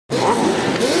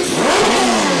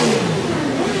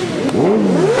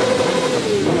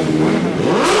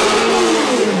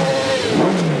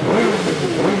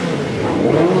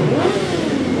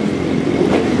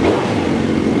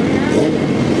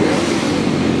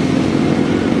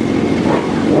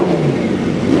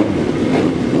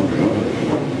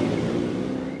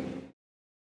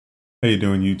How you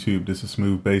doing, YouTube? This is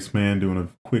Smooth Bass Man doing a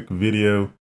quick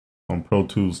video on Pro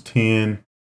Tools 10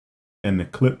 and the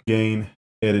clip gain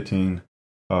editing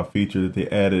feature that they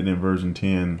added in version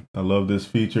 10. I love this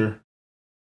feature.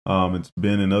 It's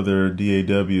been in other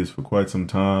DAWs for quite some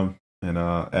time, and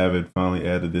Avid finally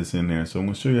added this in there. So I'm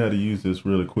going to show you how to use this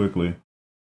really quickly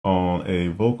on a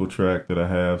vocal track that I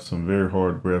have some very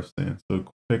hard breaths in. So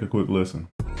take a quick listen.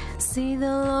 See, the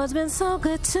Lord's been so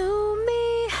good to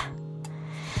me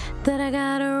that I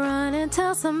gotta run and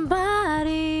tell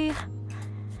somebody.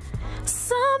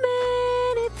 So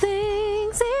many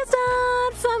things He's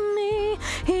done for me.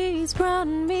 He's brought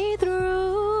me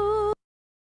through.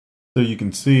 So you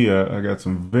can see I got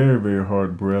some very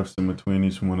hard breaths in between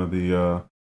each one of the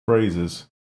phrases.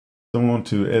 So I want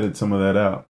to edit some of that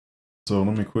out. So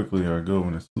let me quickly go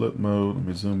in the split mode. Let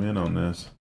me zoom in on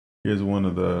this. Here's one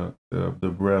of the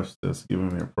breaths that's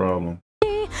giving me a problem.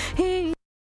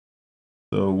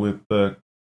 So with the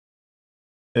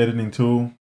editing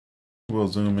tool, we'll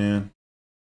zoom in,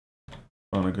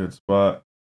 find a good spot.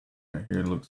 Right here, it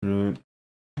looks good.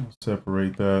 We'll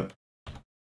separate that.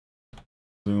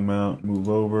 Zoom out, move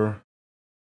over.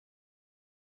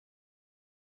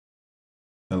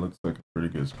 That looks like a pretty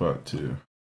good spot too.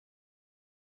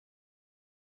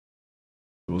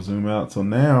 We'll zoom out. So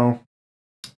now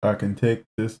I can take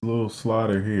this little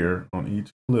slider here on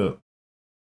each clip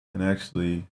and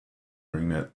actually bring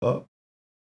that up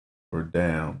or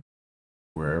down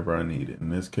wherever I need it. In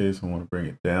this case, I want to bring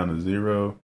it down to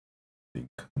 0 and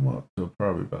come up to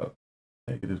probably about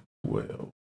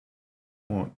 -12.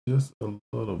 I want just a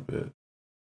little bit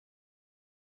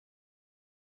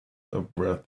of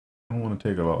breath. I don't want to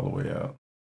take it all the way out.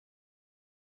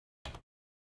 So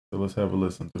let's have a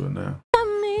listen to it now.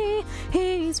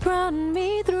 He's brought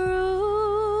me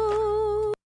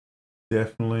through.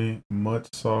 Definitely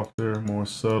much softer, more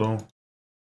subtle.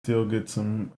 Still get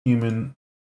some human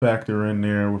factor in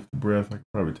there with the breath. I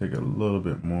could probably take a little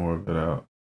bit more of it out.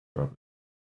 Probably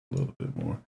a little bit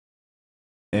more.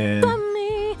 And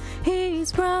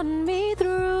He's brought me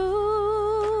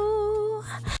through.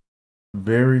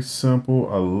 Very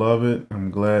simple. I love it.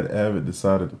 I'm glad Avid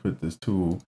decided to put this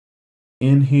tool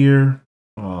in here.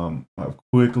 I've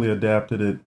quickly adapted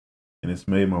it, and it's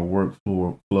made my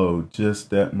workflow flow just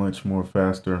that much more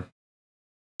faster.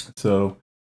 So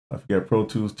if you got Pro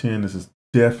Tools 10, this is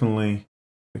definitely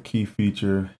a key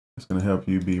feature. It's going to help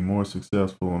you be more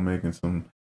successful in making some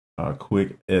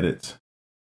quick edits.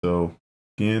 So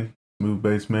again, Smooth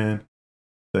Bass Man,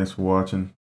 thanks for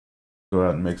watching. Go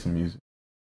out and make some music.